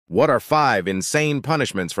What are 5 insane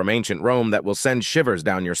punishments from ancient Rome that will send shivers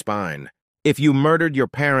down your spine? If you murdered your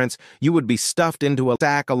parents, you would be stuffed into a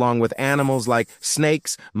sack along with animals like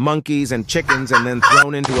snakes, monkeys, and chickens and then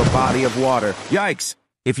thrown into a body of water. Yikes!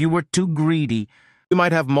 If you were too greedy, you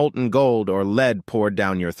might have molten gold or lead poured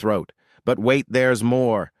down your throat. But wait, there's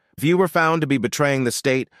more. If you were found to be betraying the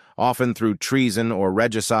state, often through treason or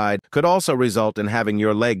regicide, could also result in having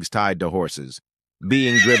your legs tied to horses,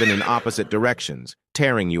 being driven in opposite directions,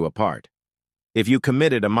 tearing you apart. If you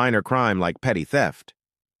committed a minor crime like petty theft,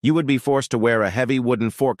 you would be forced to wear a heavy wooden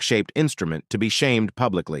fork-shaped instrument to be shamed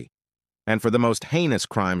publicly. And for the most heinous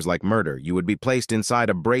crimes like murder, you would be placed inside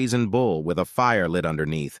a brazen bull with a fire lit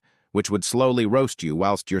underneath, which would slowly roast you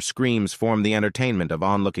whilst your screams formed the entertainment of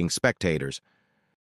onlooking spectators.